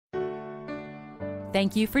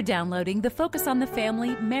Thank you for downloading the Focus on the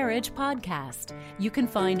Family Marriage podcast. You can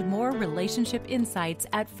find more relationship insights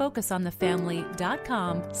at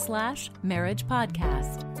focusonthefamily.com/marriage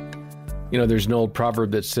podcast. You know, there's an old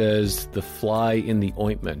proverb that says, the fly in the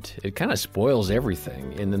ointment. It kind of spoils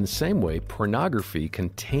everything. And in the same way, pornography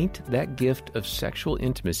can taint that gift of sexual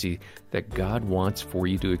intimacy that God wants for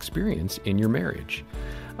you to experience in your marriage.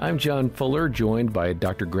 I'm John Fuller, joined by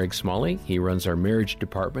Dr. Greg Smalley. He runs our marriage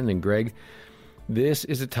department. And Greg, this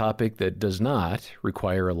is a topic that does not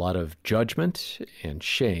require a lot of judgment and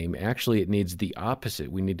shame. Actually, it needs the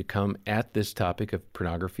opposite. We need to come at this topic of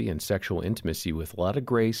pornography and sexual intimacy with a lot of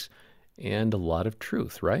grace and a lot of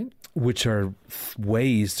truth, right? Which are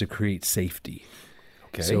ways to create safety.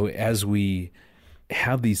 Okay. So as we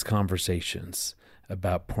have these conversations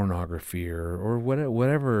about pornography or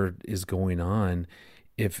whatever is going on,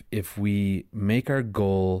 if we make our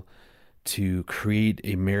goal to create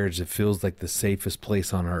a marriage that feels like the safest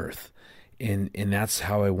place on earth, and that's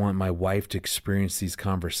how I want my wife to experience these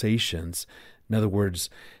conversations. In other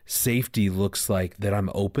words, safety looks like that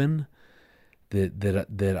I'm open,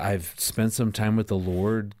 that I've spent some time with the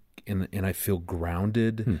Lord and I feel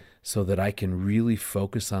grounded so that I can really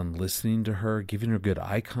focus on listening to her, giving her good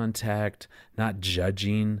eye contact, not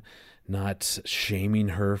judging, not shaming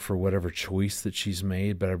her for whatever choice that she's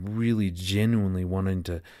made, but I'm really genuinely wanting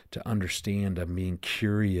to understand. I'm being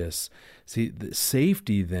curious. See, the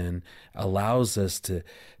safety then allows us to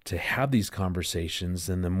have these conversations,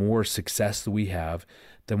 and the more success that we have,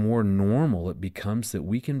 the more normal it becomes that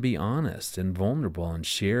we can be honest and vulnerable and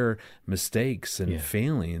share mistakes and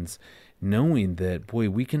failings, knowing that, boy,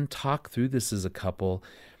 we can talk through this as a couple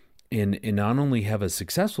and not only have a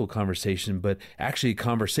successful conversation, but actually a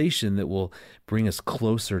conversation that will bring us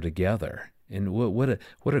closer together. And what a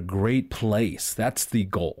great place. That's the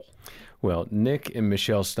goal. Well, Nick and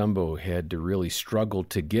Michelle Stumbo had to really struggle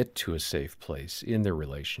to get to a safe place in their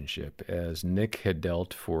relationship, as Nick had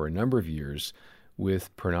dealt for a number of years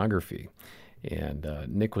with pornography. And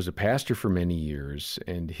Nick was a pastor for many years,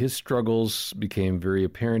 and his struggles became very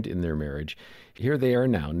apparent in their marriage. Here they are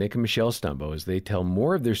now, Nick and Michelle Stumbo, as they tell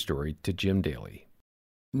more of their story to Jim Daly.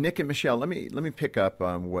 Nick and Michelle, let me pick up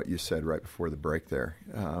on what you said right before the break there.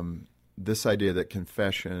 This idea that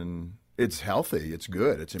confession, it's healthy, it's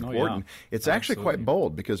good, it's important. It's actually quite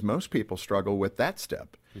bold, because most people struggle with that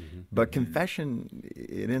step. But confession,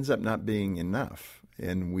 it ends up not being enough.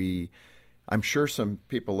 And I'm sure some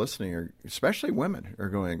people listening, especially women, are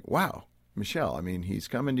going, wow, Michelle, I mean, he's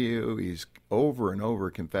coming to you, he's over and over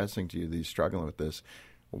confessing to you that he's struggling with this.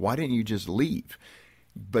 Why didn't you just leave?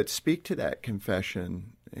 But speak to that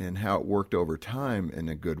confession and how it worked over time in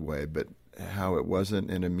a good way, but how it wasn't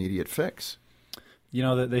an immediate fix. You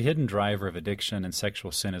know, the hidden driver of addiction and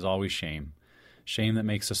sexual sin is always shame. Shame that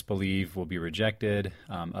makes us believe we'll be rejected,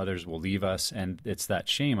 others will leave us, and it's that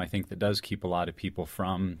shame, I think, that does keep a lot of people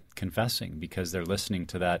from confessing, because they're listening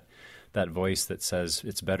to that voice that says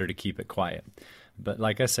it's better to keep it quiet. But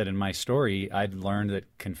like I said in my story, I'd learned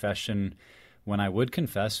that confession, when I would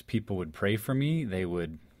confess, people would pray for me, they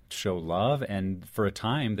would show love, and for a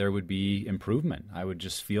time there would be improvement. I would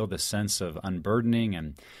just feel this sense of unburdening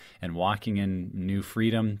and walking in new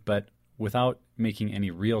freedom, but without making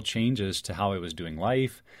any real changes to how I was doing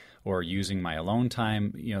life or using my alone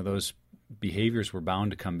time. You know, those behaviors were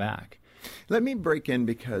bound to come back. Let me break in,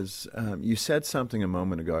 because you said something a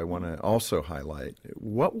moment ago I want to also highlight.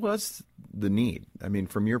 What was the need? I mean,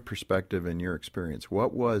 from your perspective and your experience,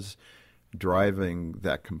 what was driving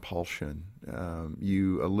that compulsion?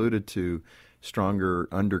 You alluded to stronger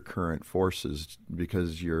undercurrent forces,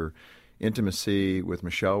 because your intimacy with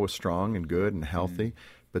Michelle was strong and good and healthy,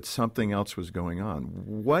 but something else was going on.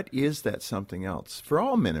 What is that something else? For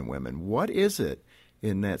all men and women, what is it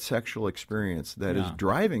in that sexual experience that is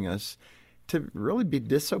driving us to really be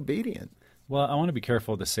disobedient? Well, I want to be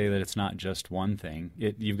careful to say that it's not just one thing.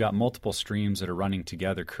 You've got multiple streams that are running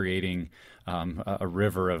together, creating a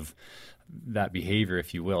river of that behavior,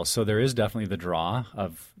 if you will. So there is definitely the draw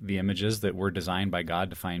of the images that were designed by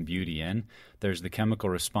God to find beauty in. There's the chemical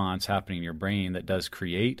response happening in your brain that does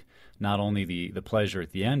create not only the pleasure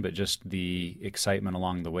at the end, but just the excitement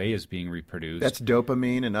along the way is being reproduced. That's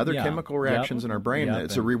dopamine and other chemical reactions in our brain.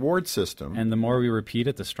 It's a reward system. And the more we repeat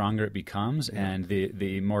it, the stronger it becomes, and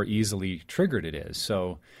the more easily triggered it is.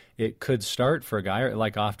 So it could start for a guy,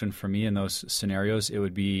 like often for me in those scenarios, it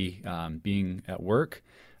would be being at work,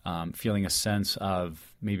 feeling a sense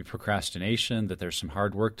of maybe procrastination, that there's some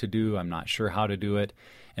hard work to do, I'm not sure how to do it.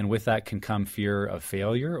 And with that can come fear of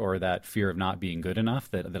failure, or that fear of not being good enough,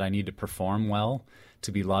 that I need to perform well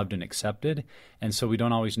to be loved and accepted. And so we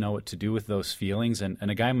don't always know what to do with those feelings. And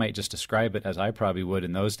a guy might just describe it as I probably would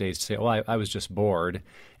in those days, to say, oh, I was just bored,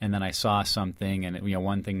 and then I saw something, and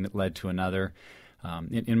one thing that led to another.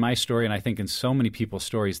 In my story, and I think in so many people's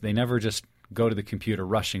stories, they never just go to the computer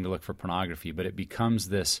rushing to look for pornography, but it becomes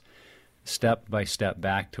this step-by-step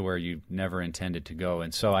back to where you never intended to go.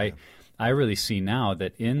 And so I really see now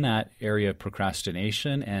that in that area of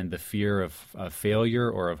procrastination and the fear of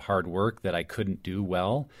failure or of hard work that I couldn't do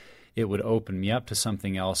well, it would open me up to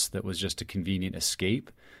something else that was just a convenient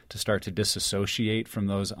escape, to start to disassociate from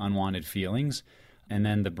those unwanted feelings. And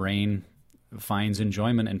then the brain finds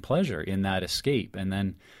enjoyment and pleasure in that escape. And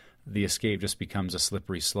then the escape just becomes a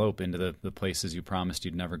slippery slope into the places you promised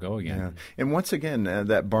you'd never go again. Yeah. And once again,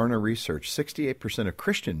 that Barna research, 68% of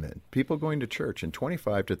Christian men, people going to church, and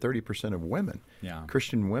 25 to 30% of women,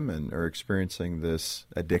 Christian women, are experiencing this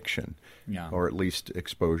addiction, or at least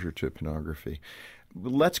exposure to pornography.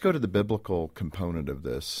 Let's go to the biblical component of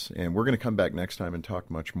this, and we're going to come back next time and talk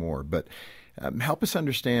much more. But help us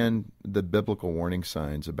understand the biblical warning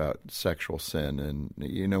signs about sexual sin. And,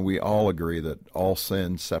 we all agree that all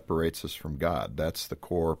sin separates us from God. That's the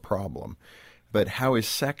core problem. But how is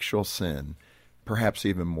sexual sin perhaps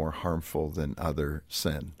even more harmful than other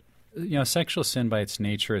sin? Sexual sin by its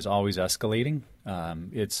nature is always escalating.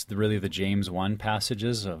 It's really the James 1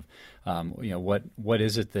 passages of, what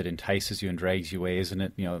is it that entices you and drags you away? Isn't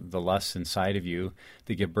it, the lusts inside of you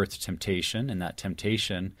that give birth to temptation, and that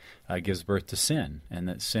temptation gives birth to sin, and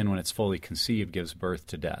that sin, when it's fully conceived, gives birth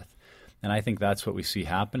to death. And I think that's what we see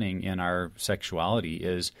happening in our sexuality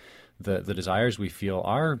is the desires we feel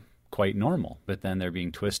are quite normal, but then they're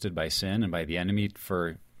being twisted by sin and by the enemy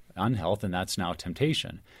for unhealth, and that's now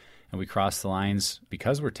temptation. And we cross the lines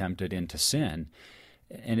because we're tempted into sin.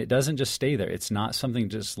 And it doesn't just stay there. It's not something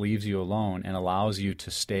that just leaves you alone and allows you to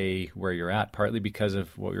stay where you're at, partly because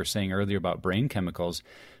of what we were saying earlier about brain chemicals.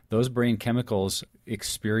 Those brain chemicals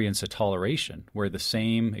experience a toleration where the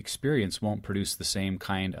same experience won't produce the same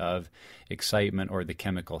kind of excitement or the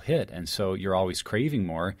chemical hit. And so you're always craving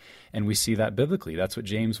more. And we see that biblically. That's what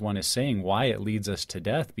James 1 is saying, why it leads us to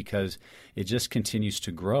death, because it just continues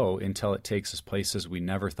to grow until it takes us places we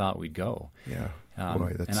never thought we'd go. Yeah.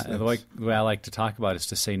 The way I like to talk about it is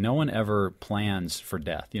to say no one ever plans for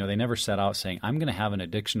death. They never set out saying, I'm going to have an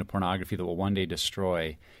addiction to pornography that will one day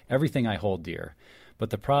destroy everything I hold dear. But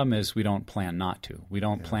the problem is we don't plan not to. We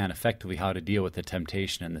don't plan effectively how to deal with the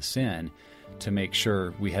temptation and the sin to make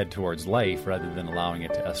sure we head towards life rather than allowing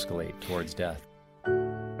it to escalate towards death.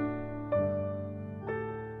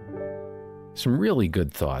 Some really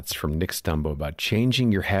good thoughts from Nick Stumbo about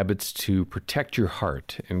changing your habits to protect your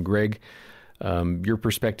heart. And Greg, your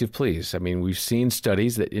perspective, please. I mean, we've seen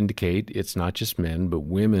studies that indicate it's not just men, but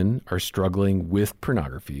women are struggling with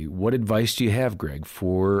pornography. What advice do you have, Greg,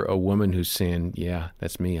 for a woman who's saying, yeah,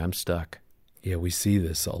 that's me, I'm stuck? Yeah, we see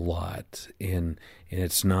this a lot, and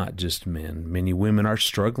it's not just men. Many women are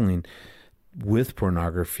struggling with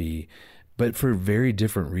pornography, but for a very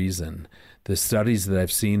different reason. The studies that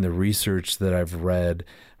I've seen, the research that I've read,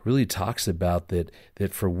 really talks about that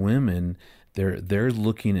for women, they're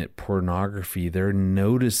looking at pornography. They're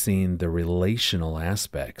noticing the relational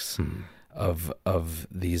aspects of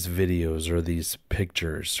these videos or these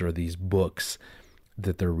pictures or these books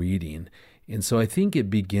that they're reading. And so I think it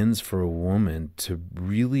begins for a woman to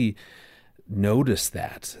really notice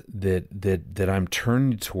that I'm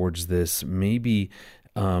turning towards this maybe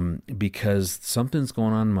because something's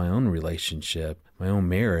going on in my own relationship, my own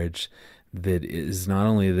marriage, that is not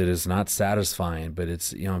only that it's not satisfying, but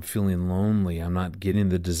it's, I'm feeling lonely. I'm not getting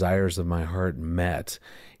the desires of my heart met.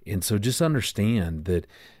 And so just understand that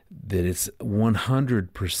it's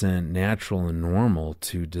 100% natural and normal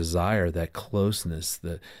to desire that closeness,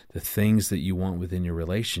 the things that you want within your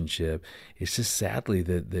relationship. It's just sadly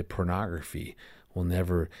that the pornography will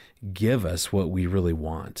never give us what we really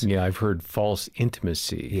want. Yeah, I've heard false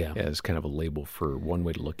intimacy as kind of a label for one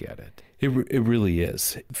way to look at it. It really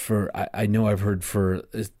is. I know I've heard for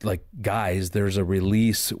like guys, there's a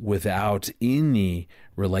release without any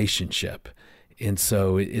relationship. And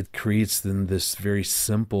so it creates then this very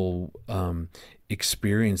simple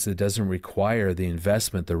experience that doesn't require the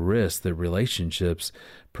investment, the risk that relationships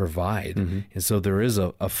provide. Mm-hmm. And so there is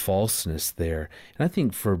a falseness there. And I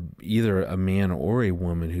think for either a man or a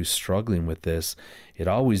woman who's struggling with this, it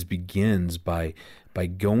always begins by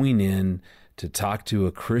going in to talk to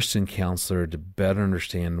a Christian counselor to better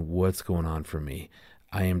understand what's going on for me.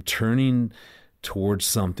 I am turning towards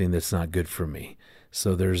something that's not good for me.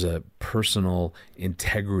 So there's a personal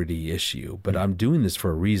integrity issue, but I'm doing this for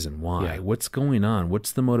a reason. Why? Yeah. What's going on?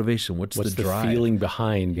 What's the motivation? What's the drive? Feeling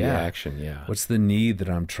behind the action? Yeah. What's the need that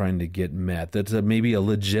I'm trying to get met? That's maybe a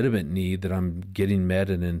legitimate need that I'm getting met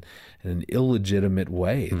in an illegitimate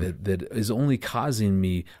way that is only causing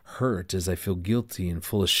me hurt as I feel guilty and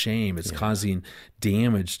full of shame. It's causing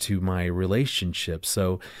damage to my relationship.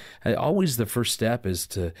 So always the first step is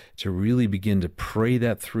to really begin to pray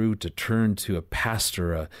that through, to turn to a pastor,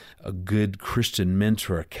 a good Christian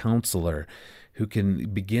mentor, a counselor who can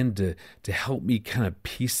begin to help me kind of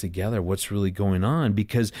piece together what's really going on,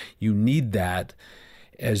 because you need that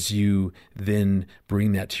as you then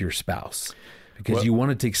bring that to your spouse. Because you want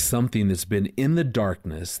to take something that's been in the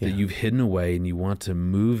darkness that you've hidden away, and you want to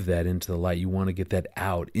move that into the light. You want to get that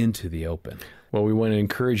out into the open. Well, we want to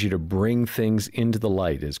encourage you to bring things into the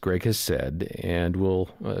light, as Greg has said, and we'll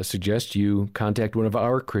suggest you contact one of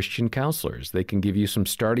our Christian counselors. They can give you some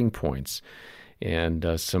starting points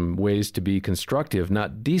and some ways to be constructive,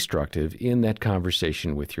 not destructive, in that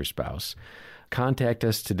conversation with your spouse. Contact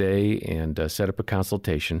us today and set up a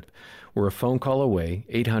consultation. We're a phone call away,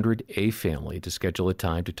 800-A-FAMILY, to schedule a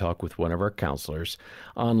time to talk with one of our counselors.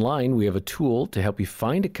 Online, we have a tool to help you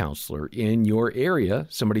find a counselor in your area,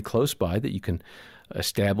 somebody close by that you can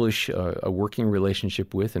establish a working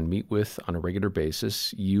relationship with and meet with on a regular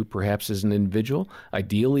basis, you perhaps as an individual,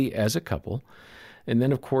 ideally as a couple. And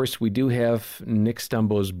then, of course, we do have Nick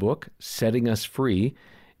Stumbo's book, Setting Us Free,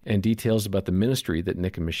 and details about the ministry that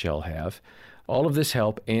Nick and Michelle have. All of this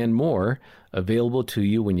help and more available to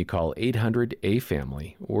you when you call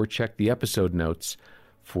 800-A-FAMILY or check the episode notes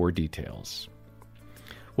for details.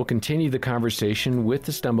 We'll continue the conversation with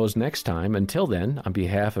the Stumbos next time. Until then, on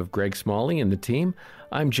behalf of Greg Smalley and the team,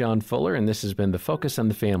 I'm John Fuller, and this has been the Focus on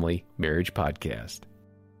the Family Marriage Podcast.